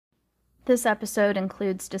This episode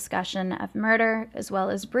includes discussion of murder, as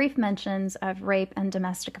well as brief mentions of rape and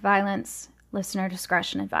domestic violence. Listener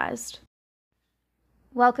discretion advised.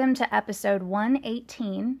 Welcome to episode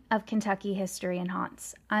 118 of Kentucky History and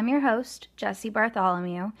Haunts. I'm your host, Jesse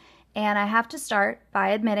Bartholomew, and I have to start by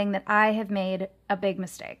admitting that I have made a big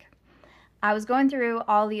mistake. I was going through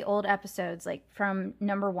all the old episodes, like from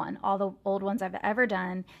number 1, all the old ones I've ever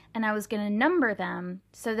done, and I was going to number them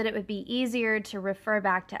so that it would be easier to refer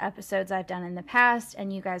back to episodes I've done in the past,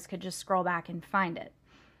 and you guys could just scroll back and find it.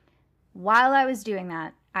 While I was doing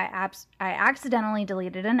that, I accidentally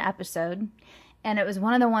deleted an episode, and it was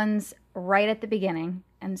one of the ones right at the beginning,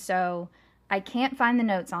 and so I can't find the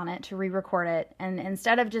notes on it to re-record it, and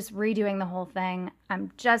instead of just redoing the whole thing,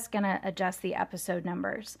 I'm just going to adjust the episode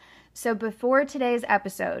numbers. So before today's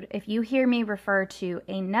episode, if you hear me refer to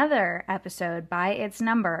another episode by its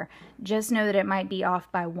number, just know that it might be off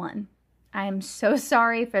by 1. I am so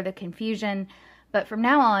sorry for the confusion, but from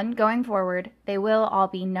now on, going forward, they will all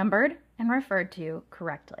be numbered and referred to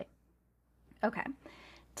correctly. Okay.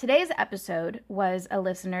 Today's episode was a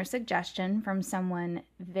listener suggestion from someone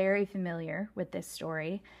very familiar with this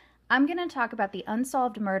story. I'm going to talk about the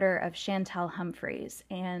unsolved murder of Chantell Humphries,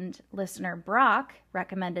 and listener Brock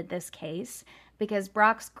recommended this case because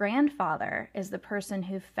Brock's grandfather is the person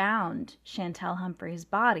who found Chantell Humphries'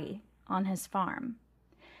 body on his farm.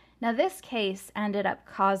 Now, this case ended up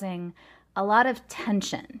causing a lot of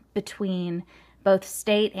tension between both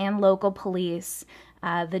state and local police,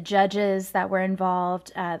 the judges that were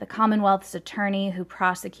involved, the Commonwealth's attorney who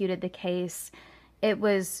prosecuted the case. It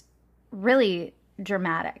was really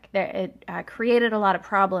dramatic. It created a lot of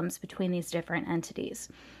problems between these different entities.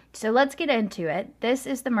 So let's get into it. This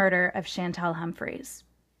is the murder of Chantell Humphries.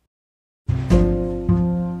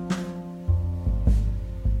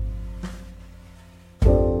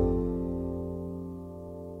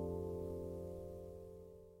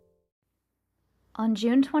 On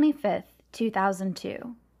June 25th,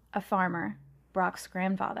 2002, a farmer, Brock's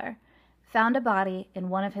grandfather, found a body in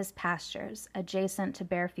one of his pastures adjacent to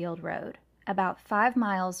Bearfield Road, about 5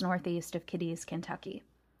 miles northeast of Cadiz, Kentucky.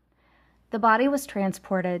 The body was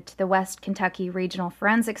transported to the West Kentucky Regional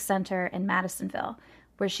Forensics Center in Madisonville,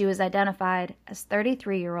 where she was identified as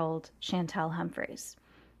 33-year-old Chantell Humphries.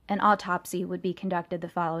 An autopsy would be conducted the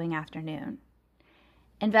following afternoon.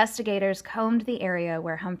 Investigators combed the area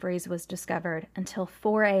where Humphries was discovered until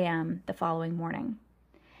 4 a.m. the following morning.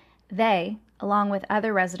 They, along with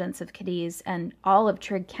other residents of Cadiz and all of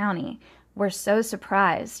Trigg County, were so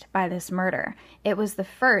surprised by this murder. It was the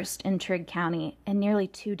first in Trigg County in nearly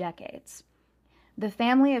 2 decades. The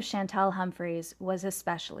family of Chantell Humphries was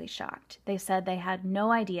especially shocked. They said they had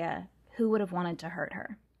no idea who would have wanted to hurt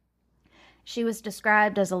her. She was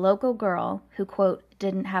described as a local girl who, quote,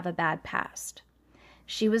 didn't have a bad past.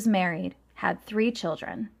 She was married, had 3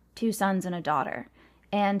 children, 2 sons and a daughter,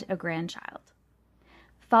 and a grandchild.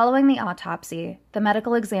 Following the autopsy, the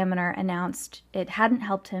medical examiner announced it hadn't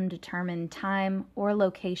helped him determine time or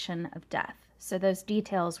location of death, so those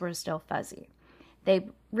details were still fuzzy. They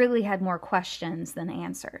really had more questions than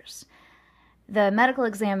answers. The medical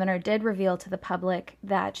examiner did reveal to the public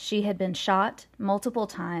that she had been shot multiple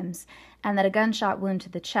times and that a gunshot wound to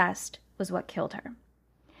the chest was what killed her.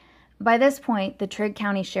 By this point, the Trigg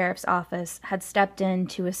County Sheriff's Office had stepped in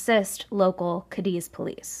to assist local Cadiz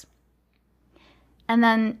police. And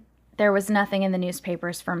then there was nothing in the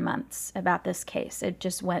newspapers for months about this case. It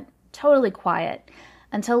just went totally quiet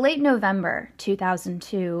until late November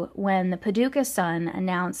 2002, when the Paducah Sun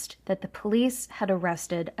announced that the police had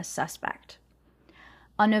arrested a suspect.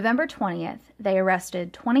 On November 20th, they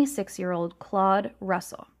arrested 26-year-old Claude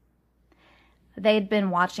Russell. They had been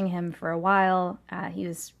watching him for a while. He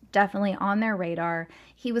was definitely on their radar.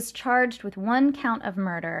 He was charged with 1 count of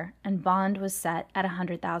murder, and bond was set at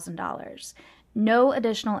 $100,000. No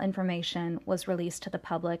additional information was released to the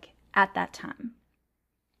public at that time.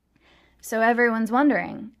 So everyone's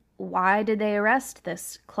wondering, why did they arrest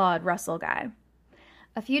this Claude Russell guy?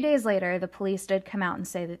 A few days later, the police did come out and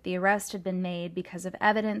say that the arrest had been made because of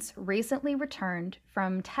evidence recently returned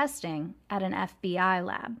from testing at an FBI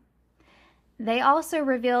lab. They also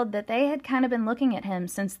revealed that they had kind of been looking at him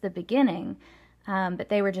since the beginning, but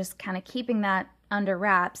they were just kind of keeping that under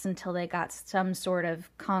wraps until they got some sort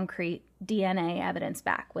of concrete DNA evidence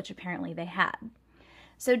back, which apparently they had.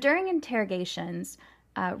 So during interrogations,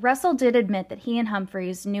 Russell did admit that he and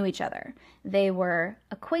Humphries knew each other. They were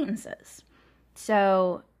acquaintances.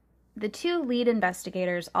 So the 2 lead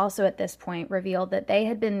investigators also at this point revealed that they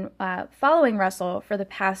had been following Russell for the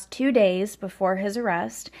past 2 days before his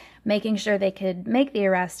arrest, making sure they could make the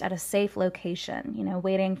arrest at a safe location,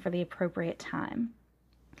 waiting for the appropriate time.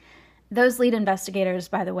 Those lead investigators,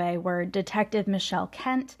 by the way, were Detective Michelle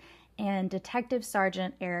Kent and Detective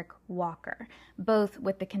Sergeant Eric Walker, both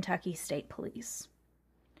with the Kentucky State Police.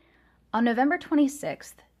 On November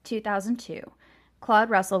 26, 2002, Claude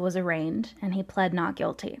Russell was arraigned and he pled not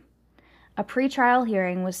guilty. A pretrial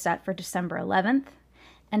hearing was set for December 11th,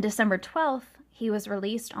 and December 12th, he was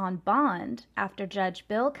released on bond after Judge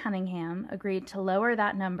Bill Cunningham agreed to lower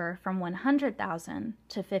that number from $100,000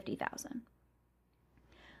 to $50,000.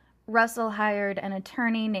 Russell hired an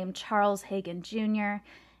attorney named Charles Hagan Jr.,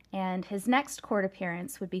 and his next court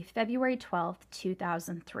appearance would be February 12,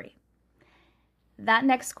 2003. That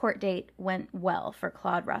next court date went well for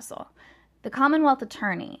Claude Russell. The Commonwealth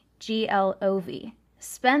Attorney, G.L. Ovey,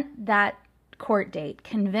 spent that court date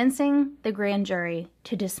convincing the grand jury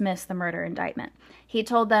to dismiss the murder indictment. He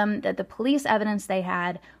told them that the police evidence they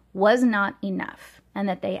had was not enough and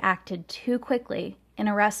that they acted too quickly in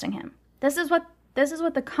arresting him. This is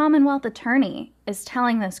what the Commonwealth Attorney is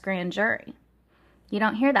telling this grand jury. You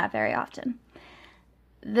don't hear that very often.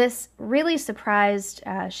 This really surprised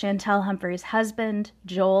Chantell Humphries' husband,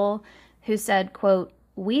 Joel, who said, quote,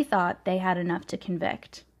 "We thought they had enough to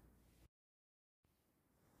convict."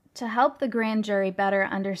 To help the grand jury better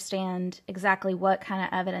understand exactly what kind of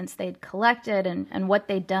evidence they'd collected and what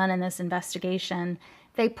they'd done in this investigation,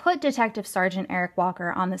 they put Detective Sergeant Eric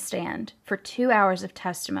Walker on the stand for 2 hours of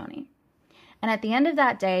testimony. And at the end of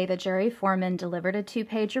that day, the jury foreman delivered a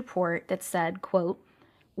 2-page report that said, quote,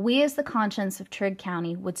 "We as the conscience of Trigg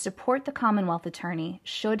County would support the Commonwealth Attorney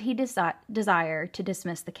should he desire to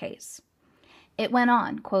dismiss the case." It went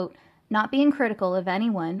on, quote, "Not being critical of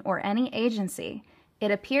anyone or any agency,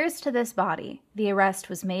 it appears to this body the arrest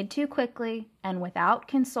was made too quickly and without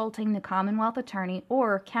consulting the Commonwealth Attorney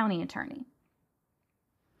or County Attorney."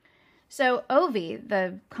 So Ovey,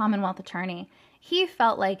 the Commonwealth Attorney, he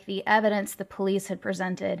felt like the evidence the police had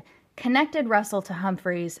presented connected Russell to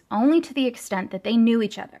Humphries only to the extent that they knew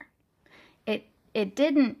each other. It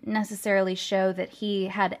didn't necessarily show that he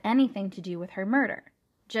had anything to do with her murder,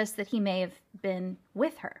 just that he may have been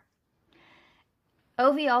with her.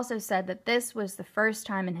 Ovey also said that this was the first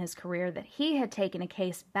time in his career that he had taken a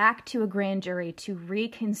case back to a grand jury to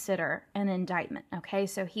reconsider an indictment, okay?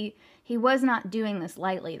 So he was not doing this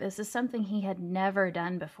lightly. This is something he had never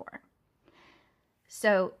done before.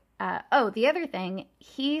 So, the other thing,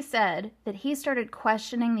 he said that he started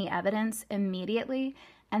questioning the evidence immediately,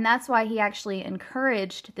 and that's why he actually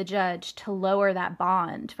encouraged the judge to lower that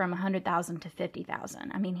bond from $100,000 to $50,000.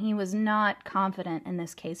 I mean, he was not confident in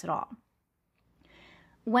this case at all.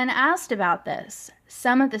 When asked about this,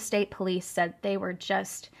 some of the state police said they were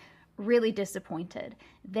just really disappointed.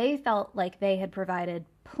 They felt like they had provided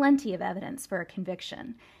plenty of evidence for a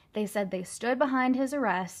conviction. They said they stood behind his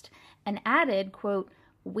arrest and added, quote,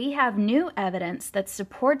 "We have new evidence that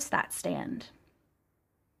supports that stand."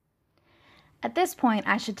 At this point,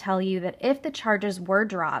 I should tell you that if the charges were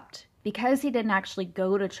dropped, because he didn't actually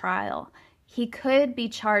go to trial, he could be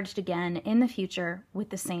charged again in the future with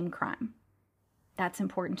the same crime. That's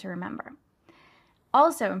important to remember.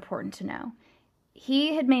 Also important to know,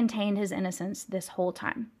 he had maintained his innocence this whole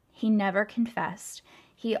time. He never confessed.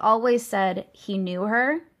 He always said he knew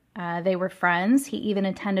her. They were friends. He even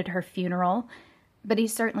attended her funeral, but he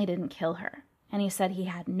certainly didn't kill her. And he said he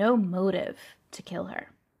had no motive to kill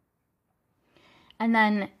her. And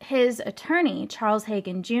then his attorney, Charles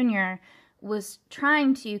Hagan Jr., was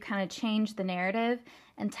trying to kind of change the narrative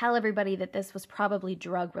and tell everybody that this was probably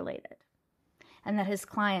drug-related and that his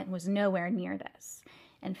client was nowhere near this.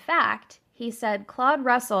 In fact, he said Claude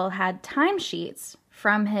Russell had timesheets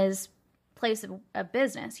from his place of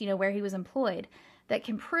business, where he was employed, that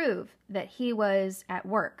can prove that he was at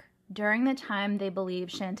work during the time they believe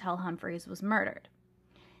Chantell Humphries was murdered.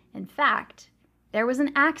 In fact, there was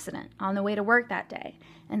an accident on the way to work that day,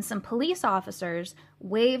 and some police officers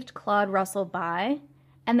waved Claude Russell by,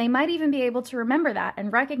 and they might even be able to remember that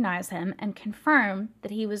and recognize him and confirm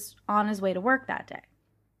that he was on his way to work that day.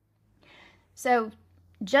 So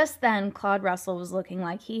just then, Claude Russell was looking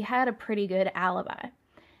like he had a pretty good alibi.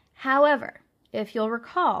 However, if you'll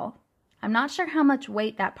recall, I'm not sure how much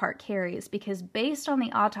weight that part carries because based on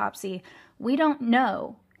the autopsy, we don't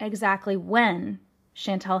know exactly when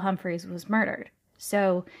Chantell Humphries was murdered.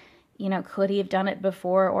 So, could he have done it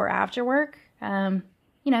before or after work?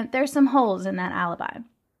 There's some holes in that alibi.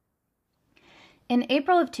 In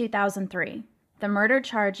April of 2003, the murder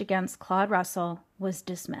charge against Claude Russell was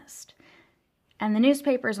dismissed. And the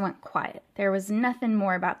newspapers went quiet. There was nothing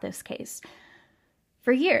more about this case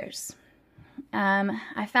for years.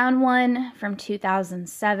 I found one from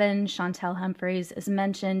 2007. Chantell Humphries is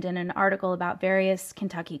mentioned in an article about various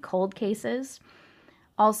Kentucky cold cases.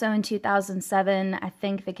 Also in 2007, I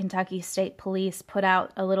think the Kentucky State Police put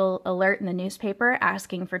out a little alert in the newspaper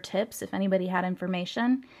asking for tips if anybody had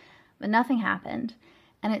information, but nothing happened,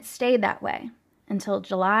 and it stayed that way until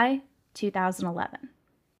July 2011.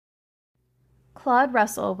 Claude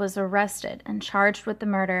Russell was arrested and charged with the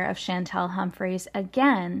murder of Chantell Humphries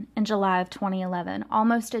again in July of 2011,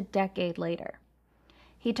 almost a decade later.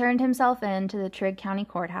 He turned himself in to the Trigg County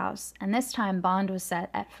Courthouse, and this time bond was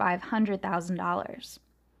set at $500,000.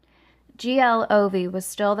 G.L. Ovey was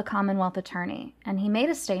still the Commonwealth attorney, and he made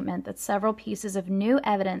a statement that several pieces of new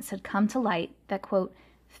evidence had come to light that, quote,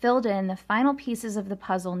 filled in the final pieces of the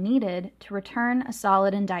puzzle needed to return a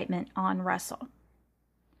solid indictment on Russell.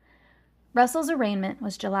 Russell's arraignment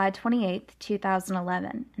was July 28,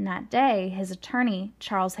 2011, and that day his attorney,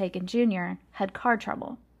 Charles Hagen Jr., had car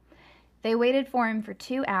trouble. They waited for him for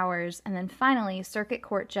 2 hours, and then finally Circuit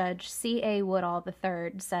Court Judge C.A. Woodall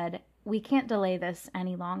III said, "We can't delay this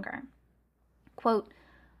any longer." Quote,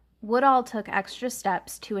 Woodall took extra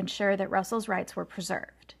steps to ensure that Russell's rights were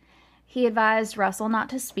preserved. He advised Russell not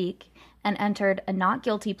to speak and entered a not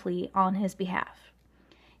guilty plea on his behalf.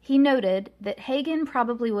 He noted that Hagen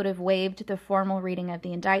probably would have waived the formal reading of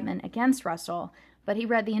the indictment against Russell, but he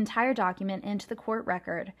read the entire document into the court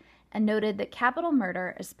record and noted that capital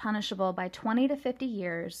murder is punishable by 20 to 50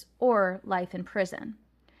 years or life in prison.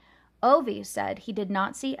 Ovey said he did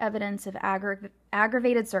not see evidence of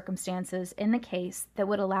aggravated circumstances in the case that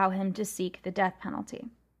would allow him to seek the death penalty.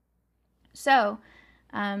 So,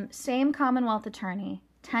 same Commonwealth attorney,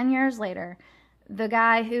 10 years later, the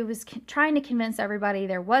guy who was trying to convince everybody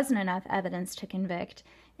there wasn't enough evidence to convict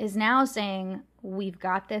is now saying, we've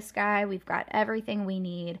got this guy, we've got everything we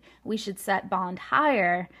need, we should set bond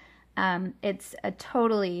higher. It's a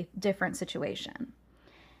totally different situation.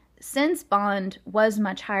 Since bond was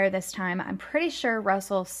much higher this time, I'm pretty sure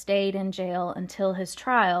Russell stayed in jail until his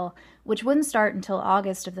trial, which wouldn't start until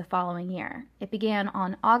August of the following year. It began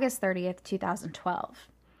on August 30th, 2012.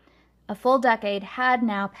 A full decade had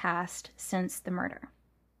now passed since the murder.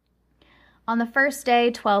 On the first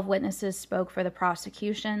day, 12 witnesses spoke for the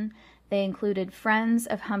prosecution. They included friends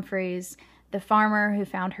of Humphries, the farmer who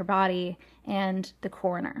found her body, and the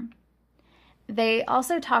coroner. They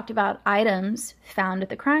also talked about items found at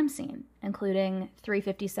the crime scene, including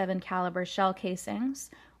 .357 caliber shell casings,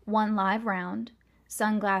 1 live round,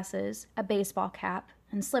 sunglasses, a baseball cap,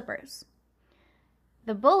 and slippers.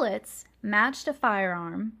 The bullets matched a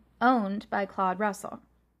firearm owned by Claude Russell.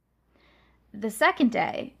 The second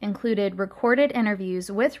day included recorded interviews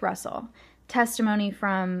with Russell, testimony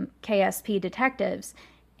from KSP detectives,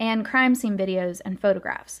 and crime scene videos and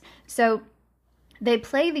photographs. So they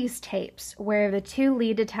play these tapes where the 2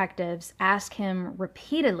 lead detectives ask him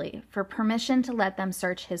repeatedly for permission to let them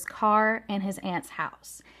search his car and his aunt's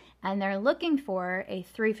house. And they're looking for a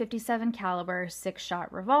 .357 caliber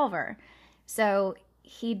 6-shot revolver. So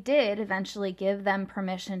he did eventually give them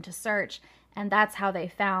permission to search, and that's how they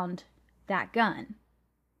found that gun.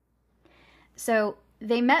 So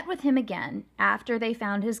they met with him again after they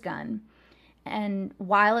found his gun and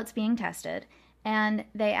while it's being tested, and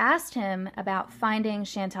they asked him about finding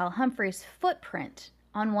Chantell Humphries' footprint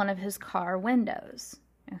on one of his car windows.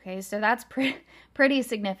 Okay, so that's pretty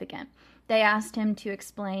significant. They asked him to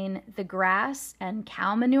explain the grass and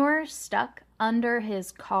cow manure stuck under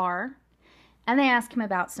his car, and they asked him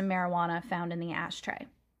about some marijuana found in the ashtray.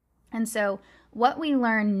 And so what we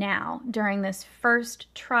learn now during this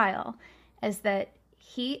first trial is that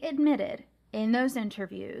he admitted in those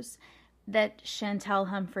interviews that Chantell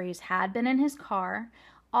Humphries had been in his car.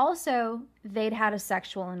 Also, they'd had a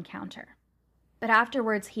sexual encounter. But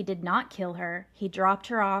afterwards, he did not kill her. He dropped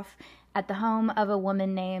her off at the home of a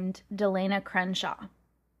woman named Delana Crenshaw.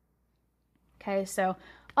 Okay, so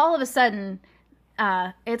all of a sudden,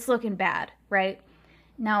 it's looking bad, right?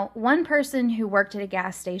 Now, one person who worked at a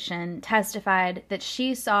gas station testified that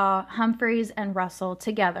she saw Humphries and Russell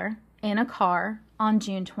together in a car on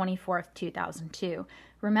June 24th, 2002.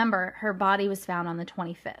 Remember, her body was found on the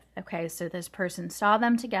 25th. Okay, so this person saw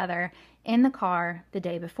them together in the car the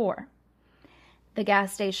day before. The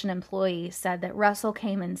gas station employee said that Russell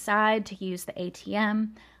came inside to use the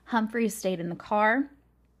ATM. Humphries stayed in the car.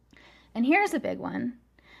 And here's a big one.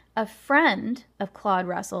 A friend of Claude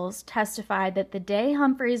Russell's testified that the day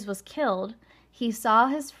Humphries was killed, he saw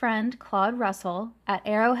his friend Claude Russell at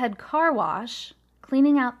Arrowhead Car Wash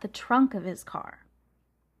cleaning out the trunk of his car.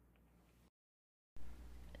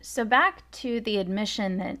 So back to the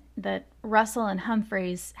admission that Russell and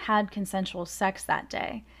Humphries had consensual sex that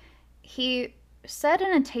day. He said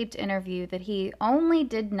in a taped interview that he only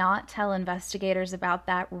did not tell investigators about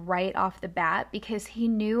that right off the bat because he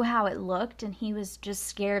knew how it looked and he was just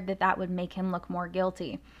scared that that would make him look more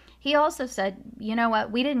guilty. He also said, you know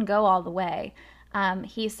what, we didn't go all the way.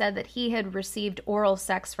 He said that he had received oral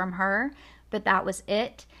sex from her, but that was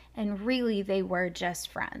it, and really they were just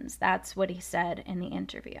friends. That's what he said in the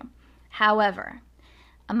interview. However,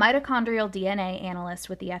 a mitochondrial DNA analyst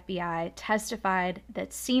with the FBI testified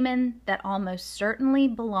that semen that almost certainly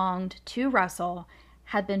belonged to Russell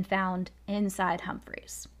had been found inside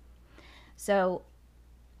Humphries. So,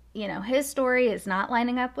 his story is not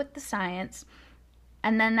lining up with the science.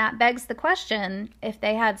 And then that begs the question, if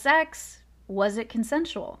they had sex, was it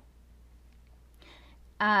consensual?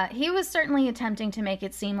 He was certainly attempting to make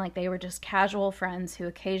it seem like they were just casual friends who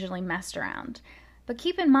occasionally messed around. But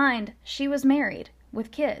keep in mind, she was married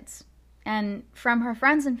with kids. And from her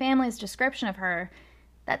friends and family's description of her,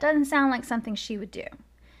 that doesn't sound like something she would do.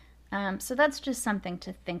 So that's just something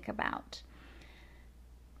to think about.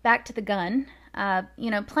 Back to the gun.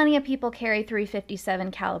 Plenty of people carry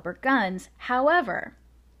 .357 caliber guns. However,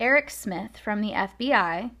 Eric Smith from the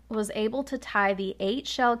FBI was able to tie the 8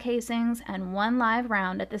 shell casings and 1 live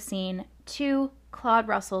round at the scene to Claude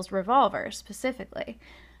Russell's revolver specifically.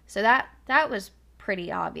 So that was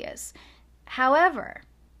pretty obvious. However,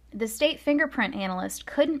 the state fingerprint analyst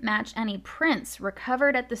couldn't match any prints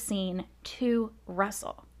recovered at the scene to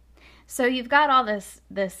Russell. So you've got all this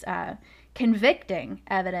convicting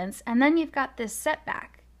evidence, and then you've got this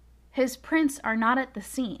setback. His prints are not at the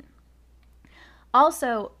scene.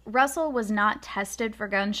 Also, Russell was not tested for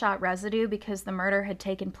gunshot residue because the murder had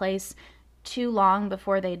taken place too long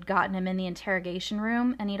before they'd gotten him in the interrogation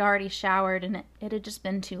room, and he'd already showered, and it had just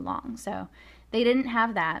been too long. So they didn't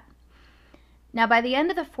have that. Now, by the end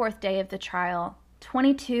of the 4th day of the trial,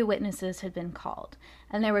 22 witnesses had been called,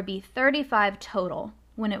 and there would be 35 total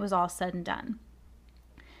when it was all said and done.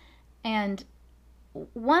 And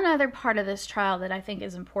one other part of this trial that I think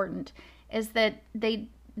is important is that the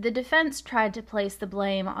defense tried to place the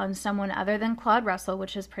blame on someone other than Claude Russell,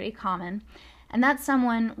 which is pretty common, and that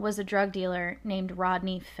someone was a drug dealer named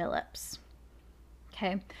Rodney Phillips.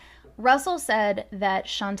 Okay. Russell said that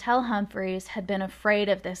Chantell Humphries had been afraid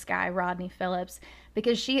of this guy, Rodney Phillips,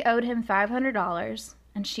 because she owed him $500,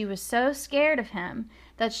 and she was so scared of him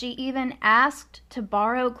that she even asked to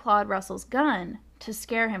borrow Claude Russell's gun to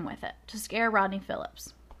scare him with it, to scare Rodney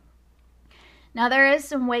Phillips. Now, there is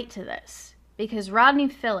some weight to this, because Rodney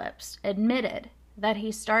Phillips admitted that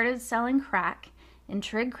he started selling crack in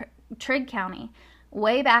Trigg County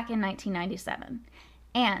way back in 1997,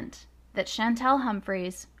 and that Chantell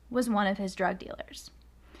Humphries was one of his drug dealers.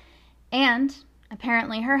 And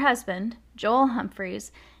apparently her husband, Joel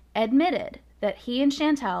Humphries, admitted that he and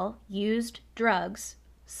Chantell used drugs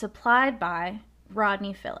supplied by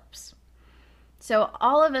Rodney Phillips. So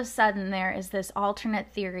all of a sudden there is this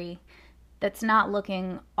alternate theory that's not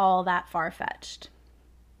looking all that far-fetched.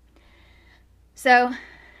 So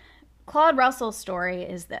Claude Russell's story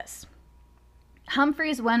is this.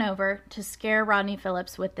 Humphries went over to scare Rodney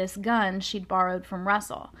Phillips with this gun she'd borrowed from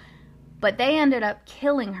Russell, but they ended up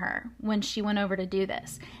killing her when she went over to do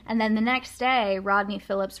this. And then the next day, Rodney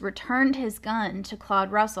Phillips returned his gun to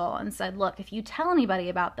Claude Russell and said, look, if you tell anybody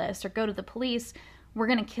about this or go to the police, we're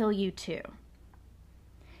going to kill you too.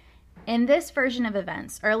 In this version of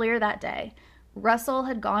events, earlier that day, Russell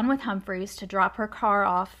had gone with Humphries to drop her car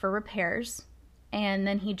off for repairs, and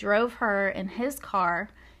then he drove her in his car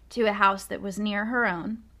to a house that was near her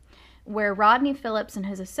own, where Rodney Phillips and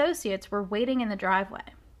his associates were waiting in the driveway.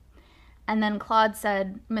 And then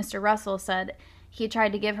Mr. Russell said he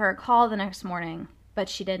tried to give her a call the next morning, but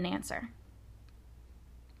she didn't answer.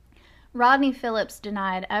 Rodney Phillips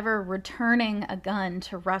denied ever returning a gun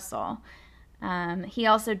to Russell. He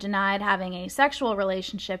also denied having a sexual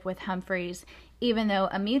relationship with Humphries, even though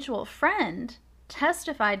a mutual friend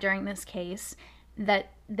testified during this case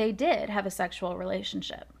that they did have a sexual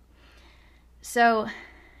relationship. So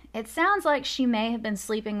it sounds like she may have been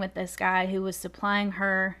sleeping with this guy who was supplying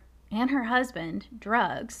her and her husband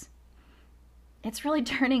drugs. It's really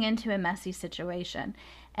turning into a messy situation.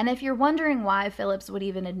 And if you're wondering why Phillips would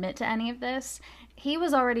even admit to any of this, he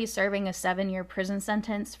was already serving a 7-year prison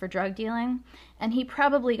sentence for drug dealing, and he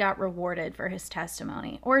probably got rewarded for his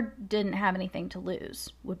testimony, or didn't have anything to lose,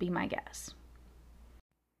 would be my guess.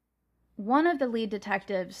 One of the lead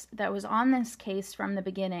detectives that was on this case from the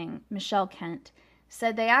beginning, Michelle Kent,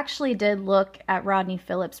 said they actually did look at Rodney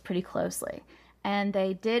Phillips pretty closely, and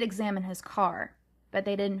they did examine his car, but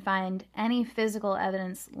they didn't find any physical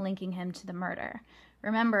evidence linking him to the murder.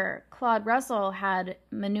 Remember, Claude Russell had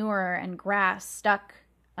manure and grass stuck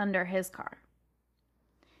under his car.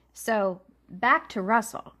 So back to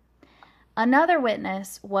Russell. Another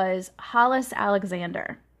witness was Hollis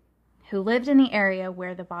Alexander, who lived in the area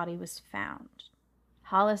where the body was found.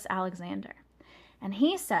 Hollis Alexander. And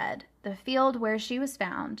he said the field where she was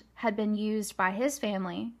found had been used by his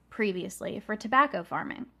family previously for tobacco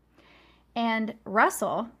farming. And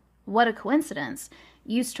Russell, what a coincidence,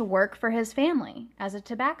 used to work for his family as a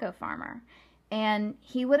tobacco farmer. And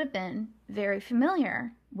he would have been very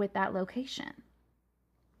familiar with that location.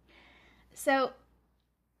 So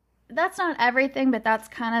that's not everything, but that's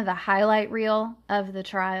kind of the highlight reel of the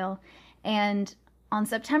trial. And on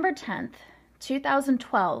September 10th,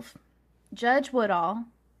 2012, Judge Woodall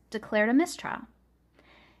declared a mistrial.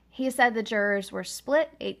 He said the jurors were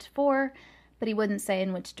split 8-4, but he wouldn't say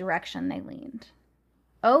in which direction they leaned.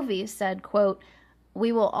 Ovey said, quote,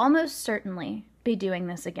 "We will almost certainly be doing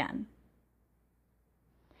this again."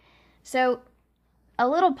 So, a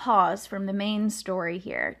little pause from the main story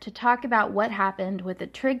here to talk about what happened with the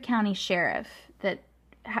Trigg County Sheriff that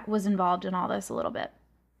was involved in all this a little bit.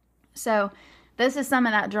 So, this is some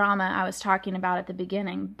of that drama I was talking about at the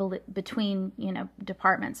beginning between,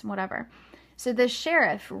 departments and whatever. So, the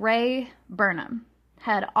sheriff, Ray Burnham,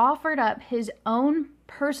 had offered up his own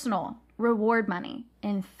personal reward money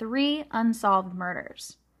in 3 unsolved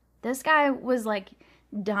murders. This guy was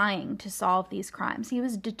dying to solve these crimes. He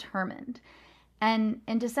was determined. And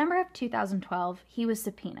in December of 2012, he was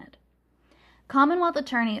subpoenaed. Commonwealth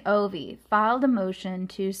Attorney Ovey filed a motion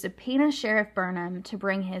to subpoena Sheriff Burnham to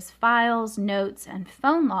bring his files, notes, and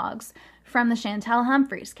phone logs from the Chantell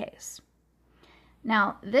Humphries case.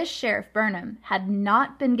 Now, this Sheriff Burnham had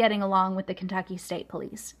not been getting along with the Kentucky State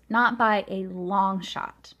Police, not by a long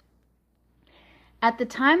shot. At the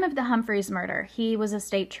time of the Humphries murder, he was a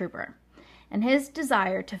state trooper, and his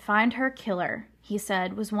desire to find her killer, he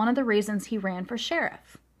said, was one of the reasons he ran for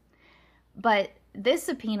sheriff. But this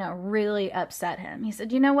subpoena really upset him. He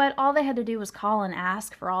said, you know what? All they had to do was call and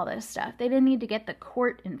ask for all this stuff. They didn't need to get the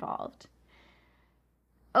court involved.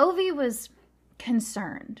 Ovey was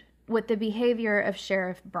concerned with the behavior of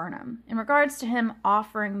Sheriff Burnham in regards to him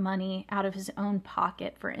offering money out of his own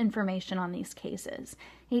pocket for information on these cases.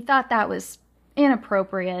 He thought that was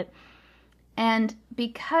inappropriate. And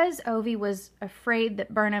because Ovey was afraid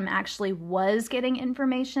that Burnham actually was getting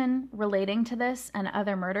information relating to this and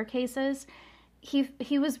other murder cases,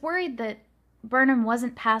 he was worried that Burnham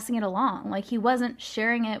wasn't passing it along, he wasn't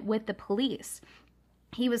sharing it with the police.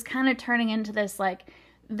 He was kind of turning into this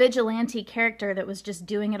vigilante character that was just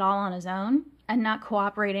doing it all on his own and not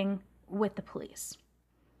cooperating with the police.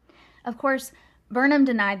 Of course, Burnham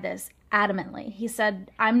denied this adamantly. He said,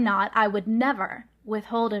 I would never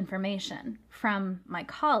withhold information from my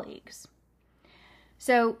colleagues.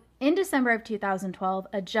 So in December of 2012,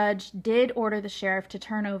 a judge did order the sheriff to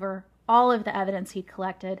turn over all of the evidence he'd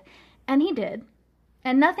collected, and he did.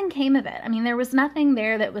 And nothing came of it. There was nothing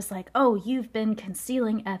there that was oh, you've been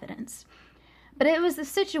concealing evidence. But it was the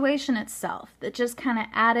situation itself that just kind of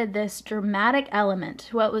added this dramatic element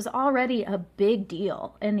to what was already a big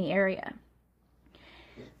deal in the area.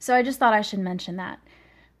 So I just thought I should mention that.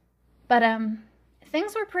 But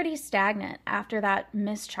things were pretty stagnant after that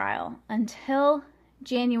mistrial until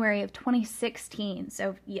January of 2016.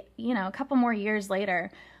 So, a couple more years later,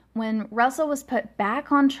 when Russell was put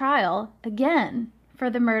back on trial again for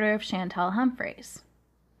the murder of Chantell Humphries.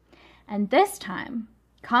 And this time,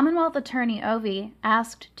 Commonwealth Attorney Ovey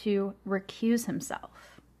asked to recuse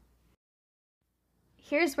himself.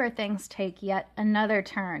 Here's where things take yet another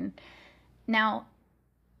turn. Now,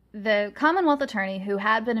 the Commonwealth Attorney, who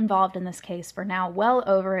had been involved in this case for now well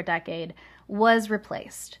over a decade, was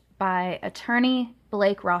replaced by Attorney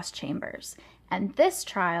Blake Ross Chambers, and this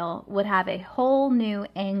trial would have a whole new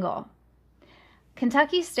angle.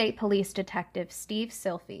 Kentucky State Police Detective Steve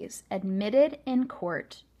Silfies admitted in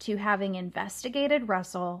court to having investigated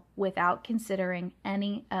Russell without considering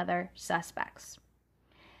any other suspects.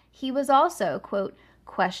 He was also, quote,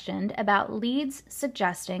 questioned about leads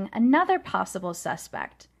suggesting another possible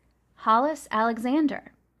suspect, Hollis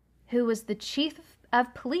Alexander, who was the chief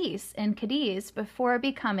of police in Cadiz before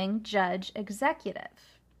becoming judge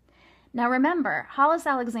executive. Now remember, Hollis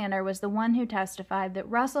Alexander was the one who testified that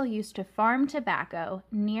Russell used to farm tobacco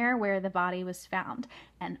near where the body was found.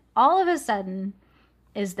 And all of a sudden,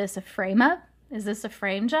 is this a frame-up? Is this a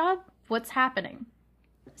frame job? What's happening?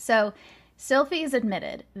 So Silfies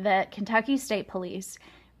admitted that Kentucky State Police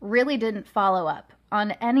really didn't follow up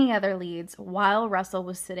on any other leads while Russell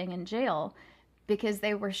was sitting in jail because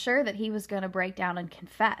they were sure that he was going to break down and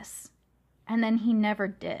confess. And then he never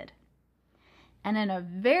did. And in a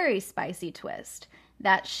very spicy twist,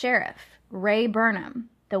 that sheriff, Ray Burnham,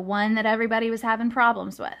 the one that everybody was having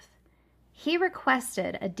problems with. He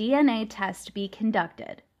requested a DNA test be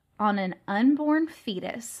conducted on an unborn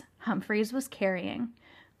fetus Humphries was carrying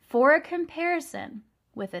for a comparison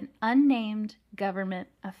with an unnamed government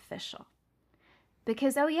official.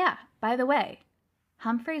 Because, oh yeah, by the way,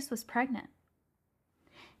 Humphries was pregnant.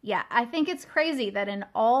 Yeah, I think it's crazy that in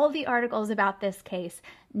all the articles about this case,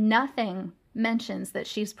 nothing mentions that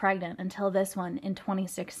she's pregnant until this one in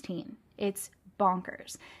 2016. It's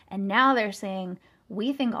bonkers. And now they're saying,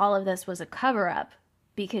 we think all of this was a cover-up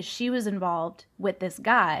because she was involved with this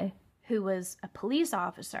guy who was a police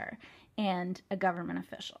officer and a government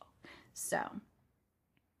official. So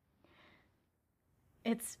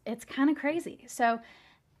it's kind of crazy. So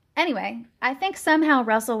anyway, I think somehow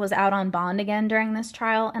Russell was out on bond again during this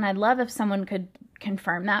trial, and I'd love if someone could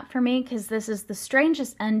confirm that for me, because this is the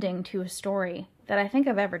strangest ending to a story that I think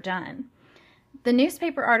I've ever done. The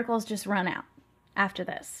newspaper articles just run out after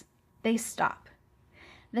this. They stop.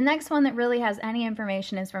 The next one that really has any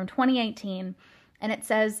information is from 2018, and it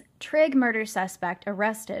says, Trigg murder suspect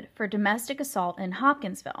arrested for domestic assault in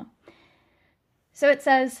Hopkinsville. So it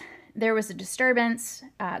says there was a disturbance.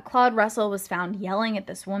 Claude Russell was found yelling at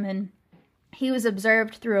this woman. He was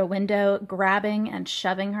observed through a window grabbing and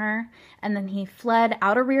shoving her, and then he fled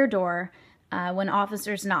out a rear door when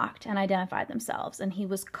officers knocked and identified themselves, and he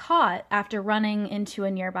was caught after running into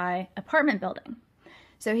a nearby apartment building.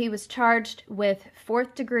 So he was charged with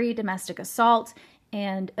 4th-degree domestic assault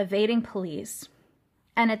and evading police.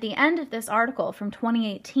 And at the end of this article from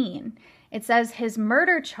 2018, it says his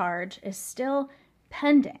murder charge is still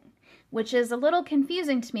pending, which is a little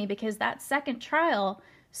confusing to me because that second trial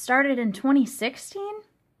started in 2016.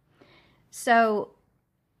 So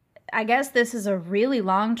I guess this is a really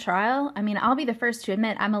long trial. I mean, I'll be the first to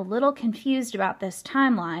admit I'm a little confused about this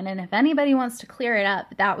timeline, and if anybody wants to clear it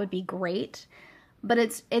up, that would be great. But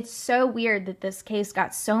it's so weird that this case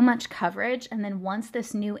got so much coverage, and then once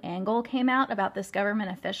this new angle came out about this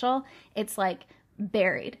government official, it's like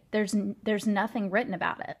buried. There's nothing written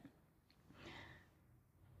about it.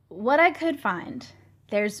 What I could find,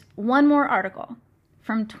 there's one more article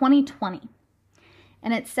from 2020,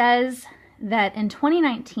 and it says that in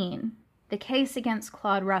 2019, the case against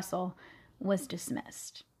Claude Russell was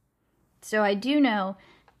dismissed. So I do know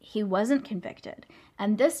he wasn't convicted.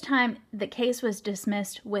 And this time, the case was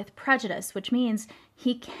dismissed with prejudice, which means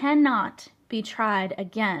he cannot be tried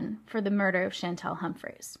again for the murder of Chantell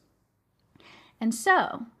Humphries. And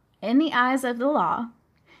so, in the eyes of the law,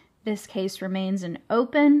 this case remains an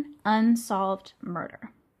open, unsolved murder.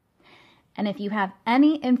 And if you have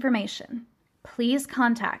any information, please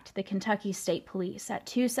contact the Kentucky State Police at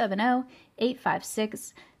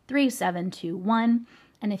 270-856-3721.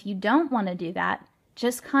 And if you don't want to do that,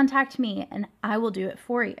 just contact me and I will do it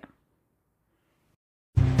for you.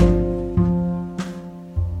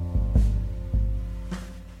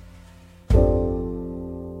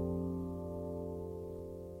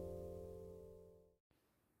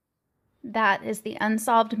 That is the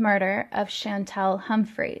unsolved murder of Chantell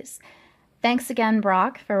Humphries. Thanks again,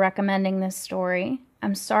 Brock, for recommending this story.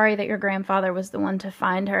 I'm sorry that your grandfather was the one to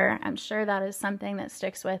find her. I'm sure that is something that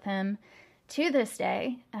sticks with him to this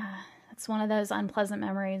day. It's one of those unpleasant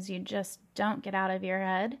memories you just don't get out of your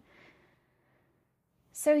head.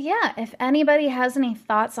 So yeah, if anybody has any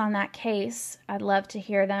thoughts on that case, I'd love to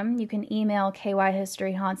hear them. You can email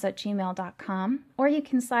kyhistoryhaunts@gmail.com, or you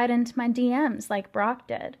can slide into my DMs like Brock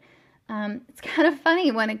did. It's kind of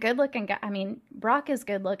funny when a good-looking guy, Brock is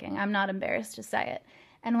good-looking. I'm not embarrassed to say it.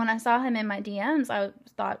 And when I saw him in my DMs, I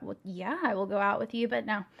thought, well, yeah, I will go out with you. But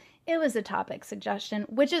no, it was a topic suggestion,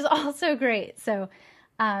 which is also great. So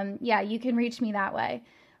yeah, you can reach me that way.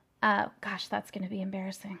 Gosh, that's going to be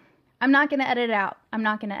embarrassing. I'm not going to edit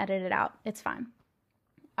it out. It's fine.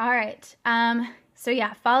 All right. So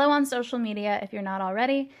yeah, follow on social media if you're not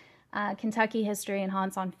already. Kentucky History and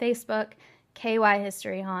Haunts on Facebook, KY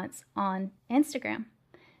History Haunts on Instagram.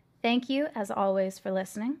 Thank you, as always, for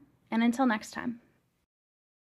listening. And until next time.